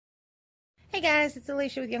Hey guys, it's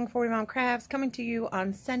Alicia with Young 40 Mom Crafts coming to you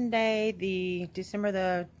on Sunday, December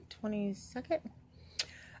the 22nd.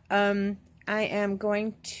 I am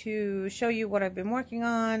going to show you what I've been working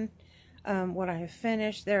on, what I have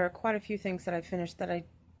finished. There are quite a few things that I finished that I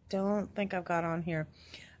don't think I've got on here.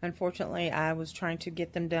 Unfortunately, I was trying to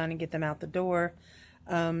get them done and get them out the door.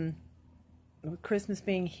 With Christmas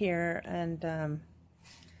being here, and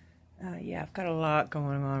yeah, I've got a lot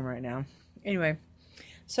going on right now. Anyway.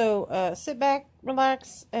 So sit back,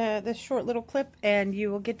 relax, this short little clip, and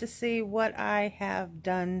you will get to see what I have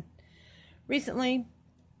done recently.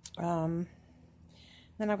 Then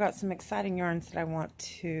I've got some exciting yarns that I want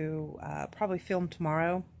to probably film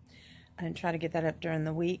tomorrow and try to get that up during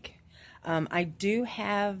the week. I do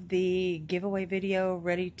have the giveaway video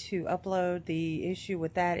ready to upload. The issue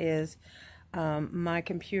with that is my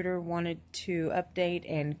computer wanted to update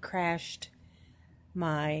and crashed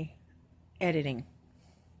my editing.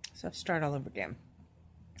 So I'll start all over again.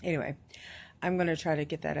 Anyway, I'm going to try to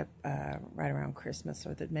get that up right around Christmas,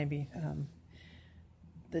 or that maybe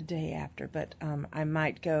the day after. But I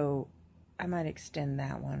might extend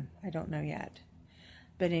that one. I don't know yet.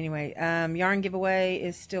 But anyway, yarn giveaway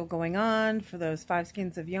is still going on for those 5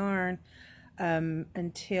 skeins of yarn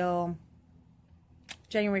until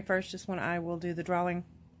January 1st is when I will do the drawing.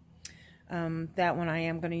 That one I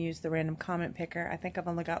am going to use the random comment picker. I think I've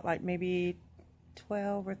only got like maybe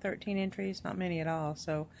 12 or 13 entries, not many at all,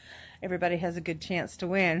 so everybody has a good chance to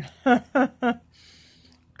win.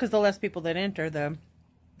 Because the less people that enter, the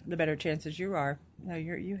better chances you have.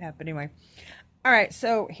 But anyway, all right,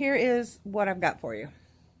 so here is what I've got for you.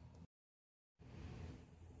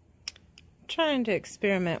 I'm trying to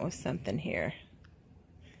experiment with something here.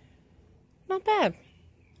 Not bad.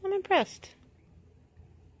 I'm impressed.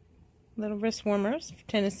 Little wrist warmers for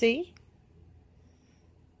Tennessee.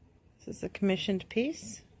 This is a commissioned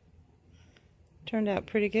piece. Turned out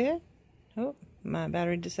pretty good. Oh, my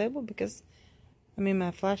battery disabled because, my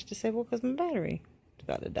flash disabled because my battery is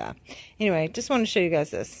about to die. Anyway, just wanted to show you guys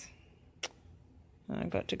this. I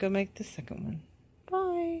got to go make the second one.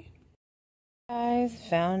 Bye. Guys,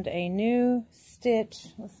 found a new stitch.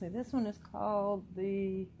 Let's see, this one is called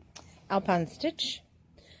the Alpine Stitch.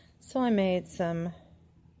 So I made some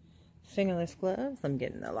fingerless gloves. I'm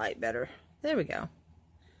getting the light better. There we go.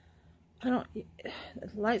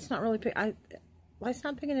 Light's not really light's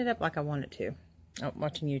not picking it up like I want it to. Oh,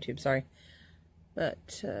 watching YouTube, sorry.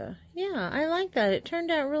 But, yeah, I like that. It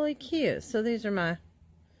turned out really cute. So these are my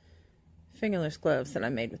fingerless gloves that I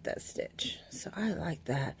made with that stitch. So I like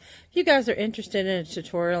that. If you guys are interested in a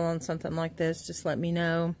tutorial on something like this, just let me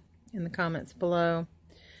know in the comments below.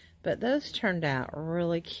 But those turned out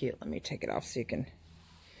really cute. Let me take it off so you can...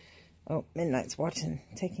 Oh, Midnight's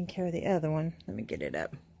taking care of the other one. Let me get it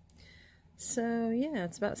up. So, yeah,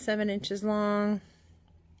 it's about 7 inches long.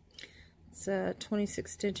 It's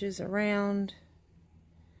 26 stitches around.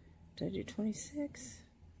 Did I do 26?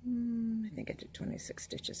 I think I did 26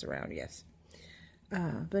 stitches around, yes.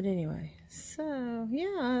 But anyway, so,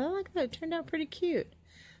 yeah, I like that. It turned out pretty cute.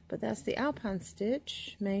 But that's the Alpine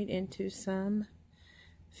Stitch made into some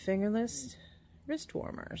fingerless wrist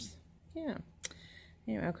warmers. Yeah.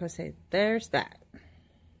 Anyway, I'm going to say, there's that.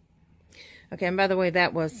 Okay, and by the way,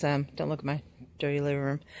 that was, don't look at my dirty living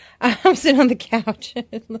room. I'm sitting on the couch.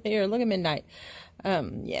 Here, look at Midnight.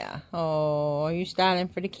 Yeah. Oh, are you styling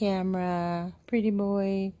for the camera? Pretty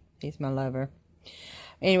boy. He's my lover.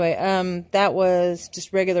 Anyway, that was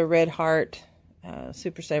just regular Red Heart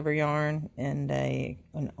Super Saver yarn and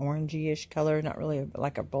an orangey-ish color. Not really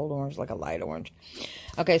like a bold orange, like a light orange.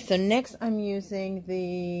 Okay, so next I'm using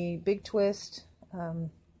the Big Twist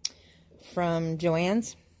from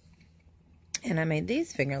Joann's. And I made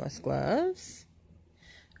these fingerless gloves.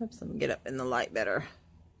 Oops, let me get up in the light better.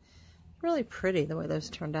 Really pretty the way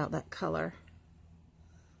those turned out, that color.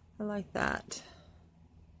 I like that.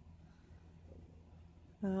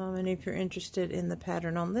 And if you're interested in the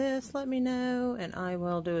pattern on this, let me know, and I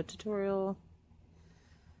will do a tutorial.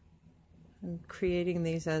 I'm creating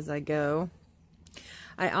these as I go.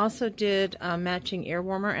 I also did a matching ear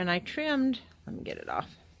warmer, and I trimmed, let me get it off.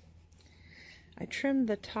 I trimmed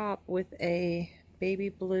the top with a baby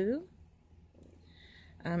blue,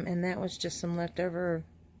 and that was just some leftover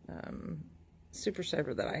Super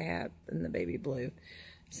Saver that I had in the baby blue.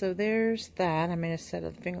 So there's that. I made a set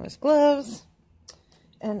of fingerless gloves,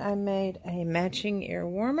 and I made a matching ear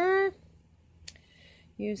warmer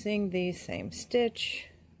using the same stitch.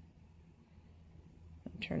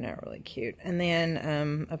 It turned out really cute. And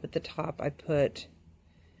then up at the top I put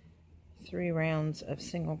 3 rounds of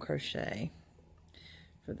single crochet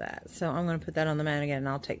for that. So I'm going to put that on the mat again, and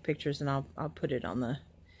I'll take pictures and I'll put it on the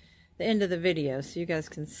the end of the video so you guys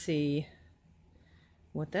can see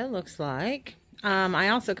what that looks like. I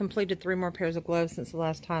also completed 3 more pairs of gloves since the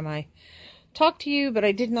last time I talked to you, but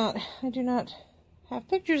I do not have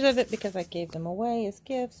pictures of it because I gave them away as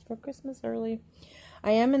gifts for Christmas early.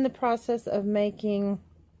 I am in the process of making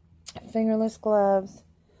fingerless gloves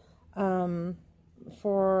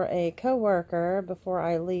for a co-worker before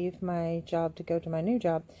I leave my job to go to my new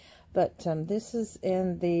job. But this is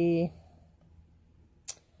in the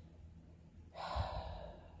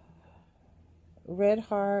Red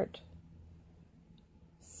Heart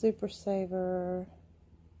Super Saver.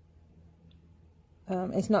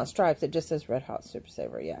 It's not stripes, it just says Red Hot Super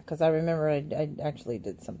Saver. Yeah, because I remember I actually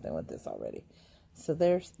did something with this already. So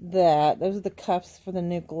there's that. Those are the cuffs for the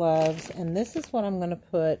new gloves. And this is what I'm going to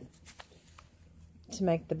put to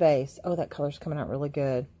make the base. Oh, that color's coming out really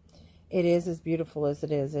good. It is as beautiful as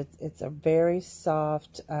it is. It's a very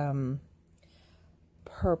soft,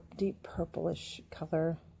 deep purplish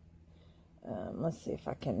color. Let's see if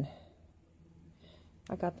I can...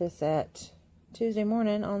 I got this at Tuesday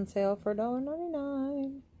morning on sale for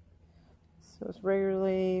 $1.99. So it's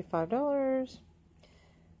regularly $5.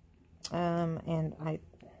 And I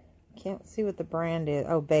can't see what the brand is.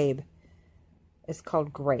 Oh, Babe. It's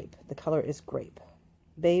called Grape. The color is Grape.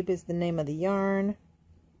 Babe is the name of the yarn.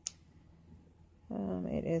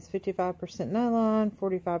 It is 55% nylon,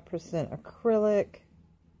 45% acrylic,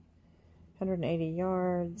 180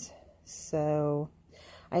 yards. So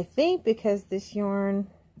I think because this yarn,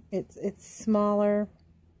 it's smaller,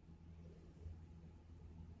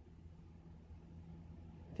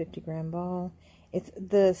 50-gram ball. It's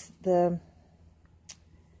this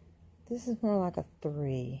is more like a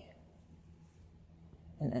 3,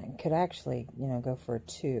 and it could actually, you know, go for a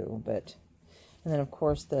 2, but, and then of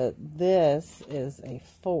course this is a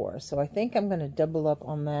 4, so I think I'm going to double up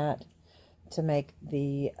on that to make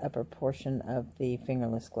the upper portion of the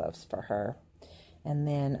fingerless gloves for her. And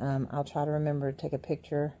then I'll try to remember to take a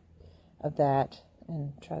picture of that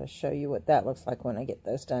and try to show you what that looks like when I get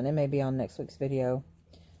those done. It may be on next week's video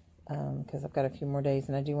because I've got a few more days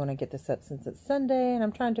and I do want to get this up since it's Sunday, and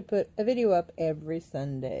I'm trying to put a video up every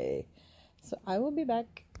Sunday. So I will be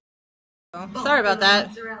back. Sorry about that.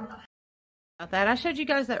 I showed you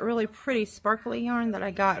guys that really pretty sparkly yarn that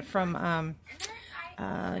I got from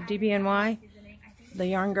DBNY, the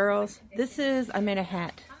Yarn Girls. This is, I made a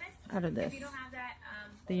hat out of this.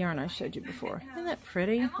 The yarn I showed you before. Isn't that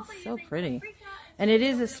pretty? It's so pretty. And it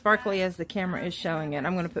is as sparkly as the camera is showing it.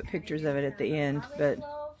 I'm going to put pictures of it at the end, but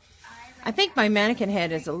I think my mannequin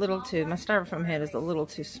head is a little too, my styrofoam head is a little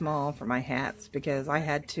too small for my hats because I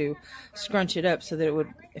had to scrunch it up so that it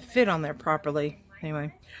would fit on there properly.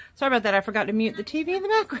 Anyway, sorry about that. I forgot to mute the TV in the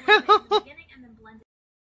background.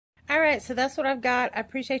 Alright, so that's what I've got. I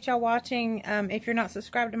appreciate y'all watching. If you're not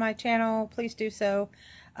subscribed to my channel, please do so.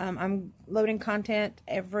 I'm loading content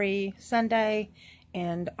every Sunday,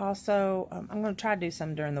 and also I'm going to try to do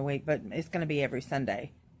some during the week, but it's going to be every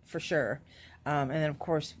Sunday for sure. And then of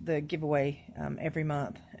course the giveaway every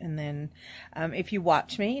month. And then if you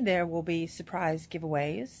watch me, there will be surprise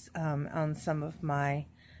giveaways on some of my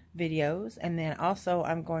videos. And then also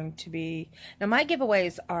I'm going to be, now my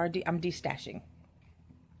giveaways are, I'm destashing.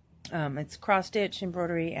 It's cross stitch,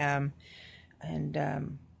 embroidery, and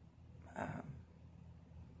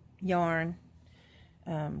yarn,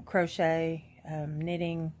 crochet,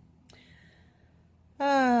 knitting,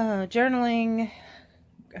 journaling,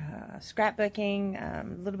 scrapbooking, a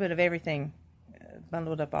little bit of everything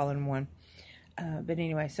bundled up all in one. But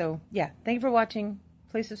anyway, so yeah, thank you for watching.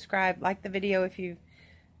 Please subscribe, like the video if you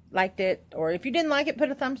liked it, or if you didn't like it,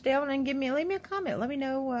 put a thumbs down and leave me a comment. Let me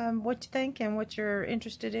know what you think and what you're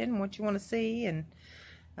interested in and what you want to see, and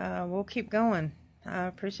we'll keep going. I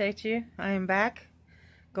appreciate you. I am back,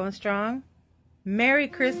 going strong. Merry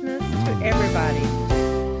Christmas to everybody.